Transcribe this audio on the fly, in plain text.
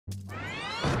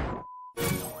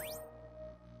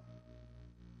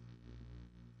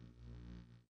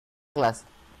chanclas.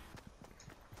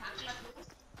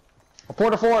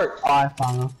 Porta fort. Oh, I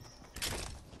found him.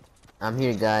 I'm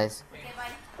here, guys.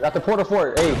 I got the porta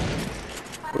fort. Hey,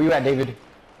 where you at, David?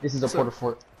 This is a porta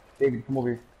fort. David, come over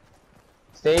here.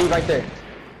 Stay right there.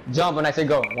 Jump when I say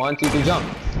go. 1, 2, 3, jump.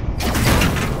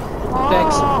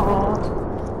 Thanks.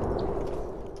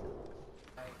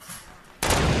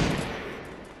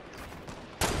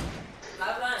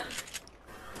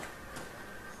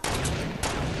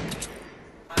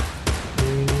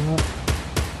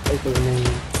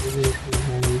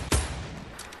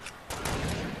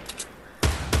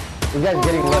 This guy's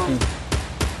getting lucky.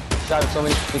 Shot him so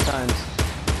many times.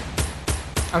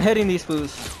 I'm hitting these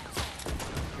fools.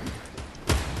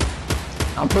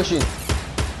 I'm pushing.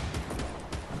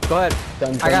 Go ahead.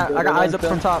 Dun, dun, I got dun, eyes dun, up dun.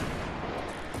 from top.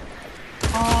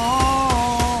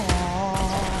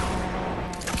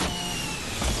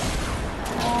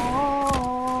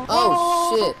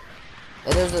 Oh shit!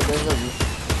 Hey, there's a.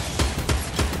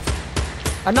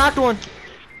 I knocked one.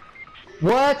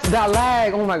 What? That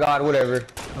lag? Oh my god, whatever.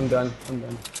 I'm done.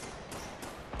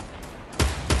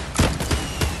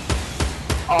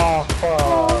 Oh,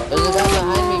 fuck. There's a guy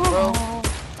behind me, bro.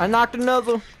 I knocked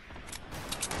another.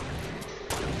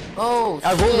 Oh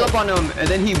I shit! rolled up on him and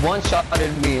then he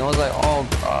one-shotted me. I was like, oh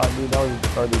god, dude, that was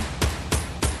retarded.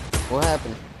 What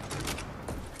happened?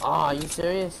 Oh, are you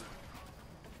serious?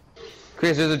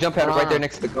 Chris, there's a jump pad right there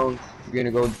next to the cone. You're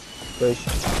gonna go push.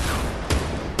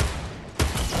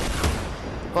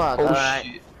 Fuck. Oh Alright.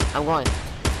 shit. I'm going.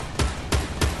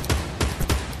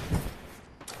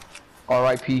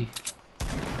 R.I.P.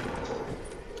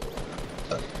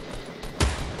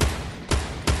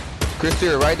 Chris, to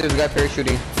your right, there's a guy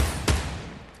parachuting.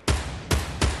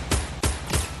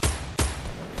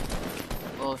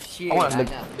 Oh shit! I want to look,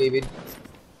 got- David.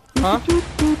 Huh?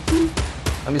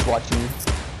 I'm just watching you.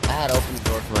 I had to open the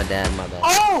door for my dad. My bad.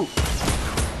 Oh!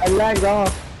 I lagged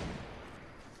off.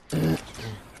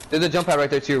 There's a jump pad right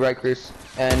there to your right, Chris.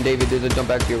 And David, there's a jump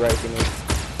pad to your right. You know.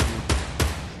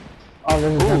 Oh,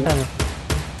 there's a jump pad.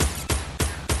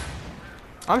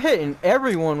 I'm hitting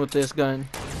everyone with this gun.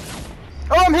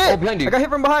 Oh, I'm hit! Oh, behind you. I got hit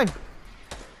from behind.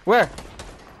 Where?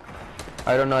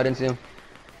 I don't know, I didn't see him.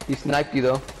 He sniped you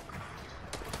though.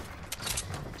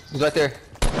 He's right there.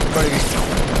 In front of you.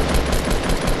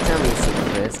 Tell me, you see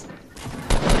Chris.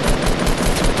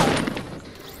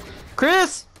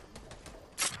 Chris!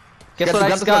 Guess Grab what I the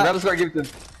just scar, got? grab the scar, give it to him.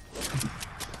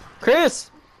 Chris!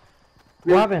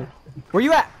 What happened? Where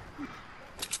you at?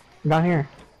 Down here.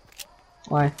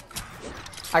 Why?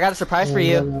 I got a surprise for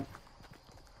you.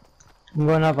 I'm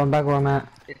going up. I'm back where I'm at.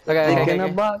 Okay,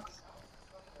 box.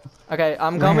 Okay,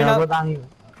 I'm Right coming here, I'll go up. down you.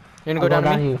 You're gonna go down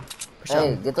to me? you.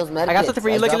 Hey, get those medikits. I got something for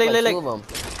you. Look, dropped look, like look, 2 of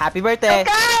them. Happy birthday!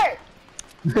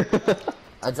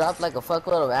 I dropped like a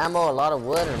fuckload of ammo, a lot of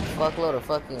wood, and a fuckload of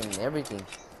fucking everything.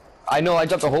 I know, I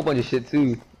dropped a whole bunch of shit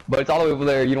too. But it's all the way over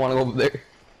there, you don't want to go over there.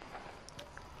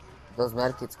 Those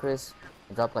medikits, Chris.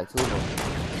 I dropped like 2 of them.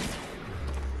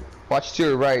 Watch to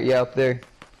your right, yeah, up there.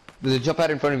 There's a jump pad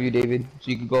in front of you, David,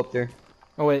 so you can go up there.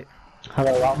 Oh, wait.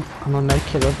 Hello, I'm gonna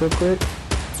make it up real quick.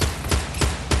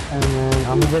 And then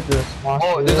I'm gonna get this small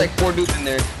Oh, shield. there's like 4 dudes in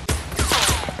there.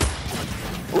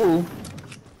 Ooh.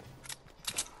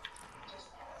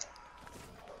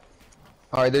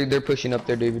 Alright, they're pushing up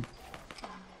there, David.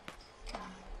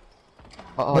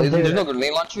 Where's There's David no at?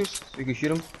 grenade launchers, so you can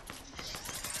shoot him.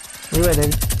 You ready,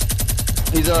 David?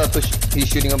 He's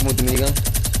shooting up with the minigun.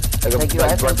 Like Thank you,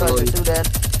 like iPhone right below charger you. too, Dad.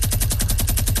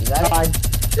 You got it?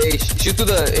 Hey, shoot through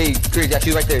the. Hey, Chris, yeah,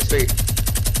 shoot right there, straight.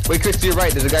 Wait, Chris, to your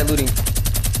right, there's a guy looting.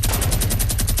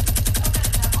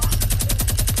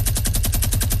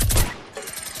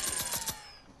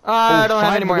 I don't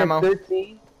have any more ammo.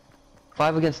 13?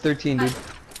 5 against 13, dude.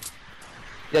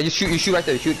 Yeah, just shoot. You shoot right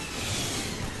there. Shoot.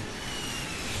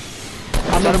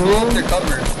 I'm Gotta gonna blow up move. their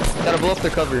cover. Gotta blow up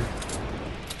their cover.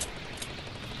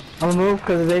 I'm gonna move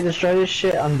because if they destroy this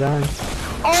shit, I'm done.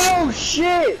 Oh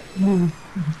shit! You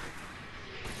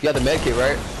got the medkit,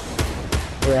 right?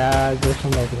 Yeah, there's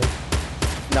somebody here.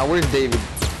 Now where's David?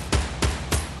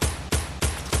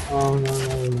 Oh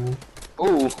no.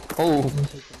 Oh.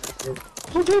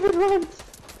 Oh, David, run!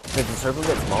 Did the circle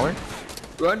get smaller?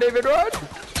 Run, David, run!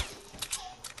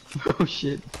 Oh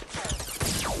shit.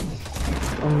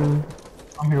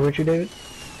 I'm here with you, David.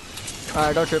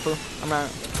 Alright, don't triple. I'm out.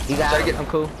 You got Gotta it. get- I'm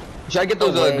cool. Should I get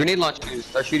those No way. grenade launchers?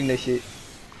 Start shooting that shit.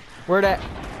 Where that?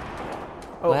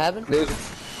 Oh. What happened?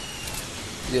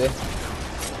 Yeah.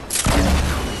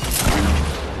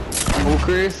 Oh,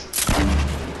 Chris.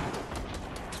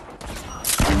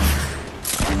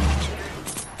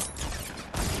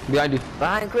 Behind you.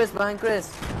 Behind Chris, behind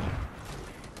Chris.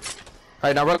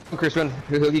 Alright, now run, Chris, run.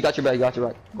 He got your back, he got your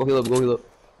back. Go heal up, go heal up.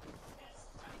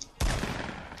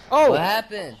 Oh! What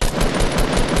happened?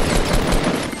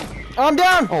 I'm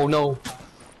down! Oh no.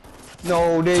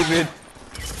 No, David.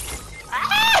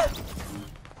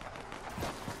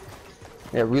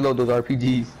 Yeah, reload those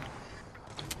RPGs.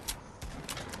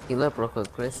 Heal up real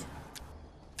quick, Chris.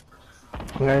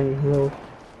 Alright, heal.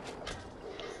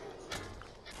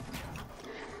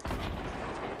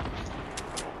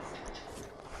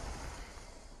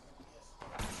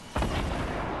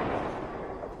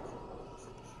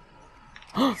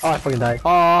 Oh, I fucking died. Oh,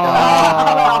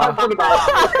 I fucking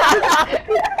died.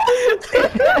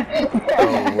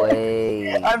 No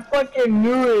way. I fucking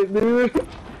knew it, dude.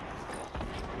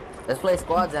 Let's play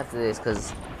squads after this,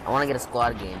 cause I want to get a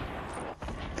squad game.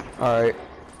 Alright.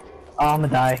 Oh, I'm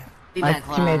gonna die. Be My back,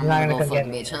 teammate's not gonna come fuck get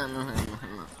me. bitch.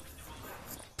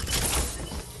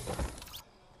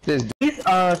 This East,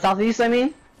 southeast, I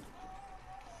mean.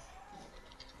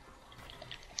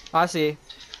 I see.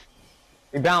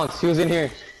 he bounced, he was in here.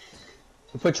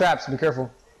 We put traps, be careful.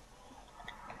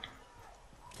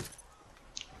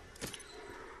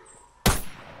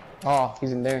 Oh,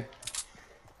 he's in there.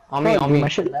 On me, Fuck, on dude, me. my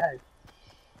shit lagged.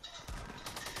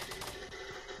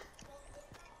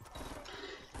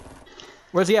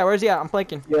 Where's he at? Where's he at? I'm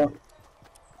flanking. Yeah.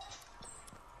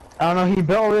 I don't know, he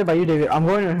built over there by you, David. I'm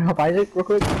going to help Isaac real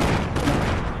quick.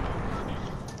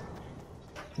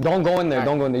 Don't go in there,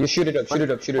 don't go in there. You shoot it up, shoot it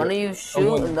up, shoot it up. One of you Don't go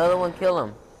shoot in and the other one kill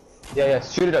him. Yeah, yeah,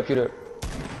 shoot it up, shoot it up.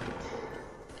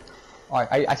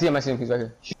 Alright, I see him, he's right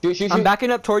here. Shoot, shoot, I'm shoot.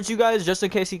 backing up towards you guys just in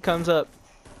case he comes up.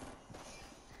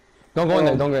 Don't go in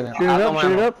there, don't go in there. Shoot it up,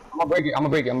 shoot it up. I'm gonna break it, I'm gonna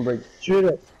break it, I'm gonna break it. Shoot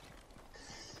it up.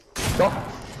 Go.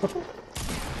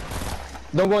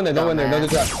 Don't go in there, don't go in there, there's a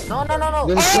trap. No, no, no, no.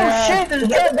 There's a Oh trap. shit, there's a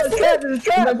trap, there's a trap, there's a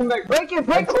trap! Come back. Break it,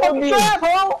 break the told fucking you. trap,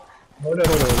 bro! Hold on.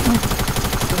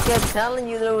 He kept telling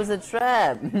you there was a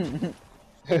trap.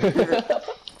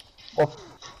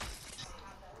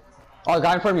 Oh,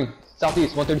 guy in front of me.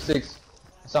 Southeast, 136.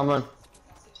 Someone.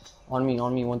 On me,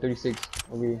 136.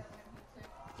 Over here.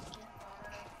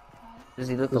 Does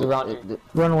he look He's around here.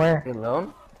 Run where? He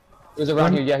alone? He was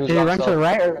around here, yeah, he was Did he around run to the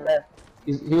right or the left?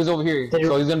 He was over here, Did he-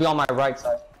 so he's gonna be on my right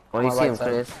side. When you On see my him, right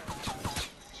Chris.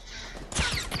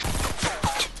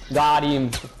 Got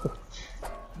him.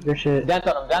 Good shit. Dance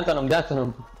on him, dance on him, dance on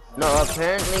him. No,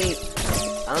 apparently,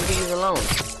 I don't think he's alone.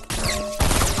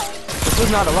 This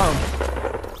is not alone.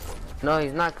 No,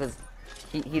 he's not, cause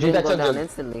he Drink didn't that go chug down jug.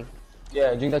 instantly.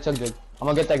 Yeah, drink that chug jug. I'm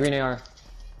gonna get that green AR.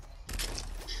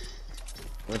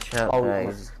 Watch out, Oh,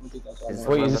 guys.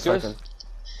 wait, is this yours? Motherfucking-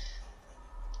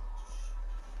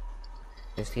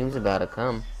 This team's about to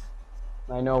come.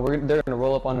 I know, they're gonna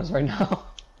roll up on us right now.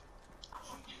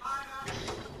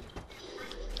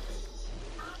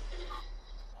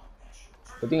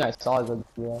 The thing I saw is like,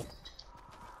 yeah.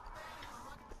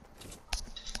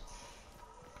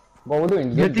 Well, we're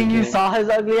doing Good thing you bro. saw his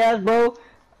ugly ass, bro.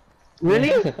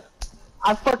 Really?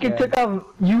 I fucking Yeah. took off.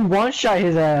 You one shot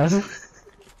his ass.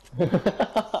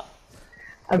 I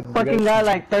fucking got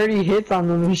like 30 hits on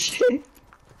them and shit.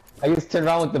 I just turned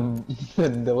around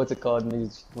with the what's it called, and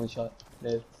he's one shot.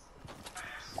 Dead.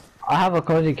 I have a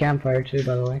cozy campfire too,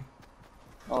 by the way.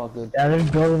 Oh, good. Yeah, there's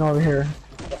building over here.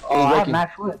 Oh, I have working.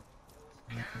 max wood.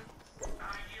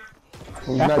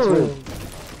 Who's That next fool, room?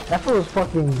 that fool was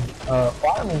fucking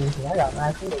fireman. I got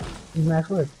max wood. He's max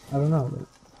wood. I don't know.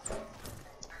 But...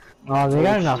 Oh, they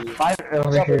got enough fire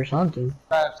over here or something.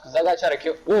 Cause that guy tried to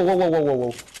kill. Whoa, whoa, whoa, whoa, whoa,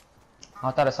 whoa.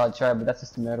 I thought I saw a trap, but that's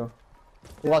just tomato.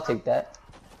 Well, I'll take that.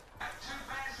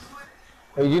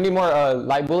 Hey, you need more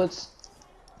light bullets?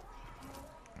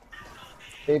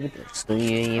 David? So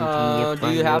you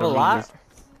Do you have a lot?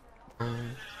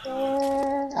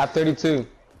 I have 32.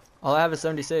 All I have is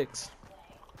 76.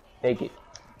 Take it.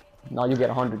 Now you get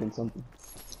 100 and something.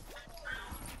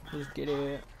 Just get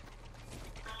it.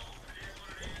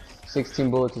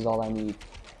 16 bullets is all I need.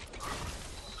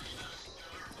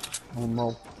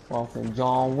 Oh, motherfucking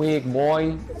John Wick,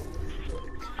 boy.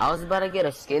 I was about to get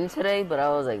a skin today, but I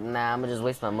was like, nah, I'm gonna just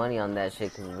waste my money on that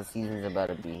shit because the season's about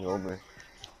to be over.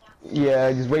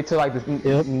 Yeah, just wait till like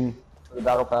the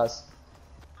battle pass.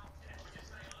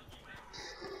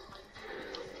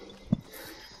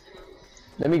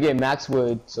 Let me get max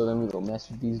wood, so then we go mess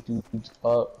with these dudes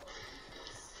up.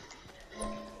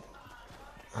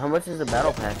 How much is the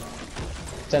battle pass?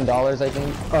 $10, I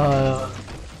think.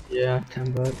 Yeah,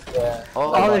 10 bucks. Yeah.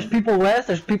 Oh, there's people west.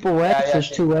 There's people west. Yeah, yeah,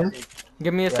 There's two west.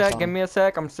 Give me a Yeah, sec, son. give me a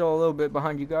sec. I'm still a little bit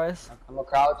behind you guys. I'm gonna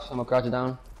crouch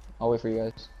down. I'll wait for you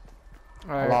guys.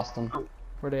 I Alright, lost them.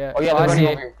 where they at? Oh yeah, I they're running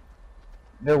see. over here.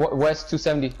 They're west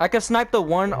 270. I can snipe the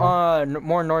one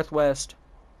more northwest.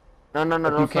 No, If you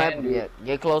don't snipe can, him yet.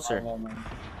 Get closer.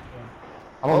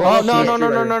 Oh no no no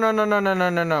no no no no no no no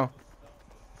no no.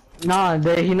 Nah,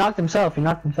 he knocked himself. He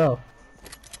knocked himself.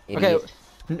 Okay,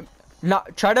 Idiot.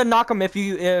 try to knock him if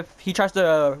he tries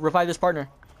to revive his partner.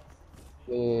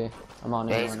 Yeah, I'm on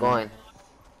it. Yeah, he's going.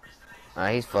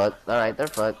 Alright, he's fucked. Alright, they're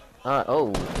fucked. Alright,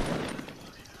 oh.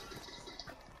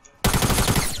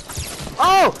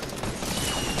 Oh!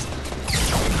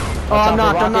 Oh, I'm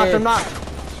out for knocked. I'm rocket. knocked.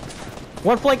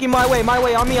 One flanking my way,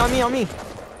 on me. Alright,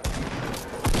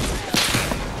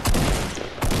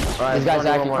 This guy's there's only one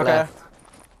acting- more Okay. left.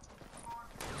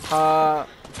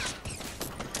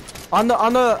 On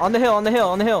the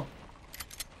hill.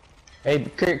 Hey,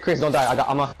 Chris, don't die.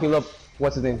 I'm gonna heal up.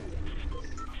 What's his name?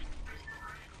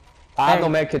 I have Hey. no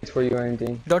med kits for you or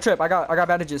anything. Don't trip. I got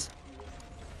bandages.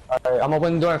 Alright, I'm gonna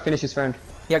open the door and finish his friend.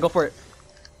 Yeah, go for it.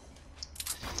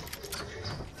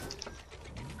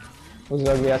 Who's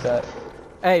the ugly ass at?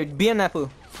 Hey, be in that fool.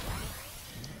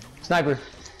 Sniper.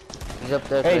 He's up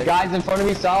there. Hey, Chris. guys in front of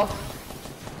me, south.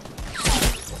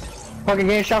 Fucking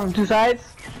getting shot from two sides.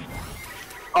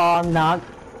 Oh, I'm knocked.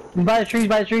 He's by the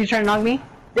trees, trying to knock me.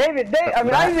 David,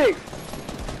 Isaac!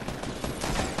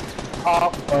 Oh,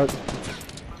 fuck.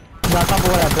 Not top of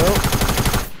what I built.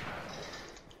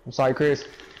 I'm sorry, Chris.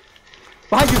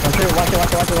 Behind you. I'm sure, watch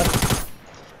it.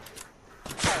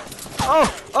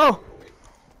 Oh.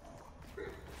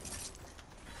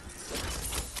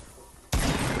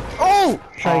 Oh!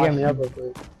 Try to get me up real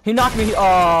quick. He knocked me.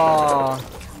 Oh.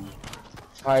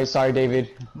 Alright, sorry, David.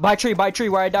 By tree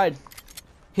where I died.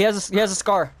 He has a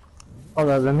scar. Hold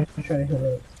on, let me try to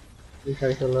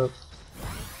heal up.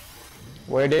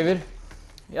 Where, David?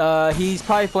 He's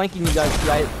probably flanking you guys,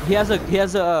 right? He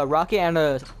has a rocket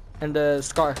and a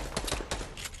scar.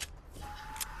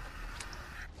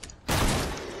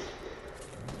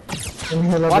 Let me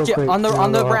heal up Watch real it quick. on and I'll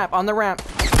the go up. ramp,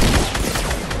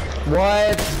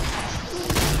 What?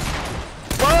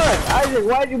 Fuck! Isaac,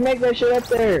 why'd you make that shit up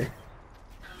there?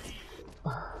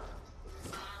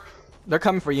 They're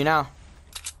coming for you now.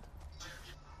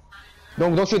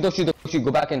 Don't shoot.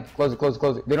 Go back in. Close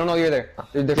it. They don't know you're there.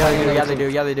 They're fighting Yeah,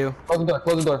 you. they do. Close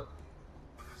the door.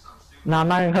 Nah, I'm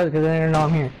not gonna close because they don't know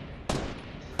I'm here.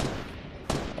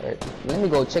 Alright, let me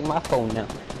go check my phone now.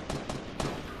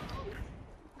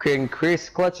 Can Chris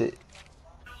clutch it?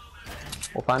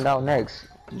 We'll find out next.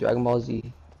 Dragon Ball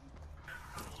Z.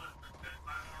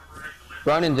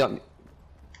 Run and jump.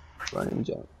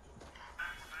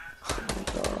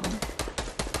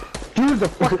 Dude, the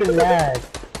fucking lag.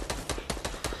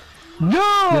 Just build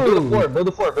No!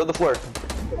 the floor.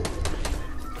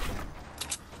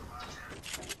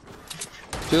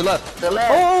 To the left.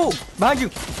 Oh! Behind you!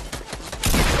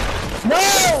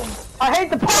 No! I hate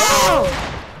the pump!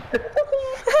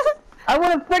 I would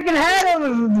have freaking had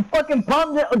him if the fucking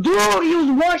pump did. Dude, he was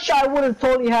one shot. I would have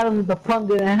totally had him if the pump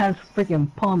didn't have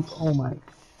freaking pump. Oh my.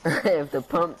 If the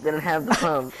pump didn't have the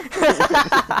pump.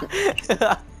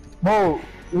 Bro,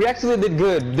 we actually did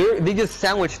good. They just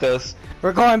sandwiched us.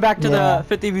 We're going back to Yeah.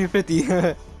 the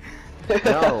 50v50.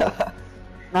 No.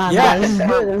 Nah, Yeah. this is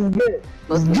good.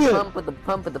 Let's It's good. pump with the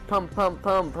pump.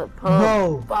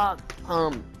 No. Fuck,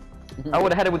 pump. I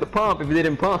would have had it with the pump if it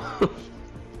didn't pump.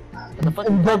 The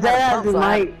fucking But pump had a that pump, is so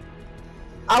like,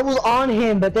 I was on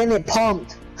him, but then it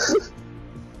pumped.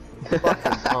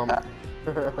 fucking pump.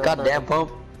 Goddamn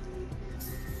pump.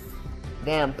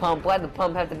 Damn pump. Why'd the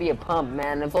pump have to be a pump,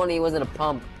 man? If only it wasn't a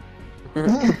pump.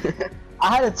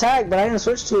 I had a tag, but I didn't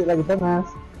switch to it like a dumbass.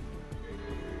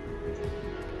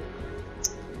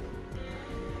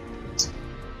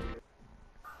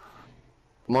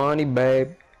 Money,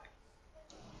 babe.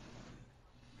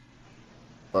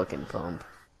 Fucking pump.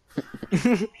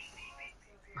 If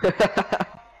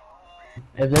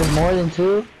there's more than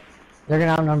two, they're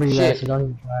gonna outnumber you guys, Shit. so don't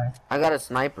even try. I got a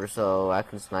sniper, so I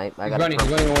can snipe. I He's got running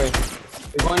away.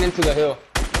 He's going into the hill.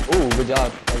 Ooh, good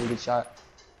job. That was a good shot.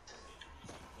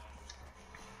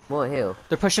 What hill?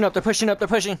 They're pushing up.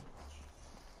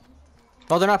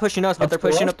 Oh, they're not pushing us, but they're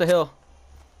pushing up the hill.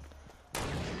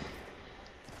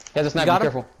 He has a sniper, got be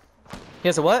him? careful. He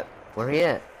has a what? Where he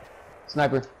at?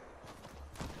 Sniper.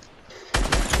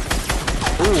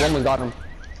 Ooh, almost got him.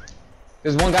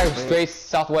 There's one guy straight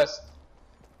southwest.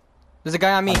 There's a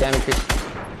guy on me. Oh, damn it, Chris.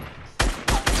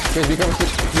 Chris, be careful.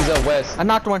 He's west. I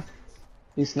knocked one.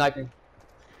 He's sniping.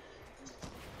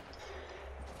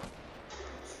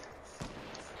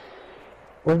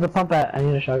 Where's the pump at? I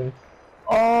need a shotgun.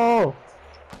 Oh!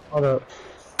 Hold up.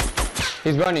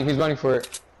 He's running for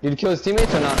it. Did you kill his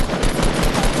teammates or not?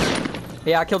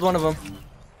 Yeah, I killed one of them.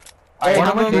 Hey, Alright, how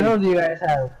one much of them- ammo do you guys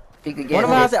have? Peek again. One of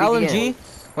them has an peek LMG. again.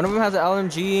 One of them has an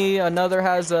LMG. Another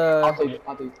has a. I'll take it.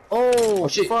 I'll take it. Oh,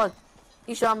 shit. fuck.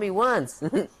 He shot me once.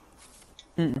 Is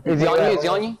he on you? Is he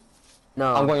on you?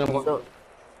 No. I'm going. So,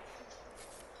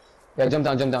 Yeah, jump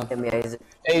down. get me, Isaac.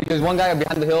 Hey, there's one guy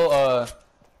behind the hill,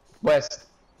 west.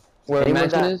 Where the Anyone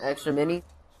mansion got is? extra mini?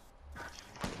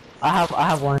 I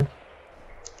have one.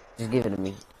 Just give it to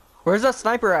me. Where's that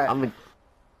sniper at?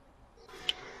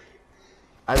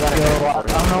 I got Yo, it. I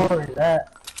don't know where it's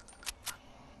at.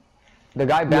 The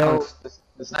guy bounced.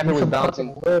 The sniper was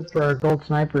bouncing. Wood for a gold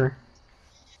sniper.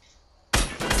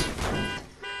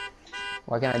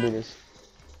 Why can't I do this?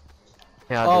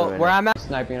 Yeah, I'll do it right where now. I'm at?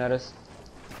 Sniping at us.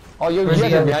 Oh, you Where's guys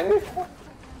he are at? behind me?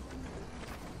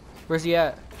 Where's he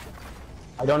at?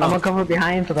 I don't know. I'm gonna come from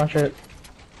behind him, so don't trip.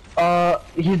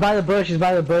 He's by the bush. He's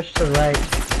by the bush to the right.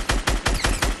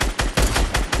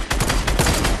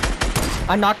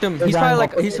 I knocked him. They're He's down, probably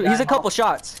like Buffalo. he's a couple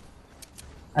shots.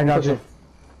 I got you.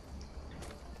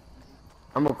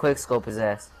 I'm gonna quick scope his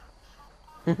ass.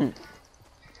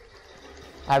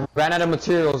 I ran out of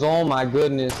materials. Oh my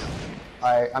goodness.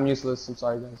 Alright, I'm useless. I'm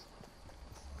sorry, guys.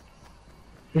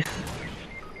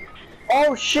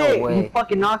 Oh shit! No way. He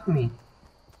fucking knocked me.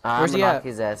 I'm Where's gonna he knock at?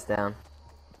 his ass down.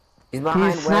 He's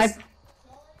behind He's West.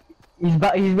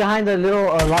 sniped. He's behind the little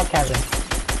log cabin.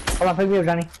 Hold on, pick me up,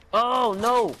 Johnny. Oh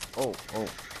no! Oh. I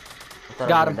thought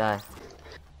Got I him. was gonna die.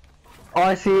 Oh,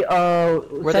 I see.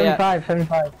 Where they at?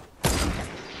 75.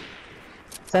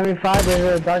 75.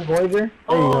 There's a dark voyager. There you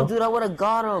Oh, go. dude, I would have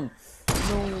got him.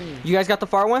 No. You guys got the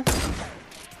far one?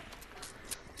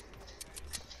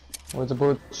 Where's the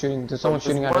bullet shooting? There's someone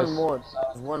shooting at us.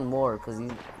 There's one more, cause he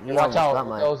Watch almost out. got What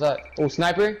mine. the hell was that? Oh,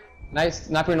 sniper. Nice.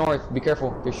 Sniper north. Be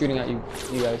careful. They're shooting at you.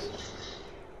 You guys.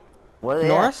 Where are they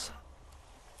North?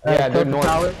 Yeah, they're Tilted north.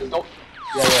 tower. There's no...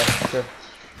 Yeah, sure.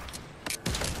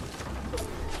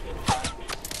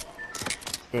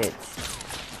 at? Bitch.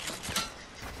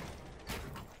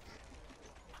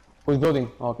 Who's building?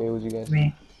 Okay, it was you guys.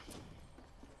 Me.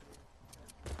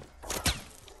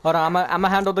 Hold on, I'm gonna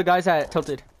handle the guys at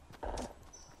tilted.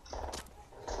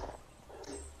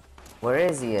 Where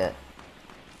is he at?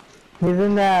 He's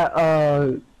in that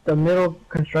the middle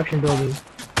construction building.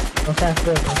 Don't stand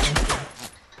still. Don't stand still.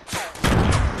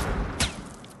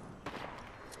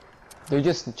 They're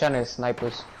just trying to snipe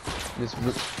us. Just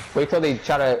wait till they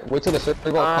try to wait till the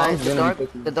circle comes.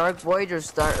 The dark Voyager's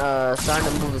starting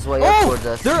to move his way up Oh! towards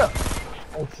us. They're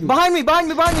Oh, shoot. behind me!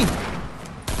 I'm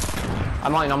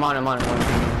on.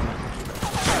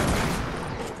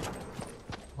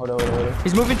 Hold on.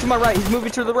 He's moving to my right. He's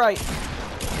moving to the right.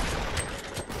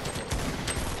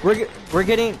 We're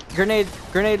getting grenade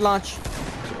launch.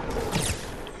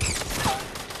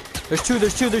 There's two.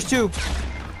 There's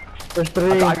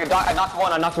three. I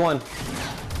knocked one.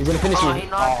 He's gonna finish Oh, me. he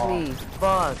knocked me.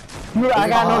 Fuck. Dude, I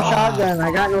got no shotgun.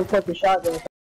 I got no fucking shotgun.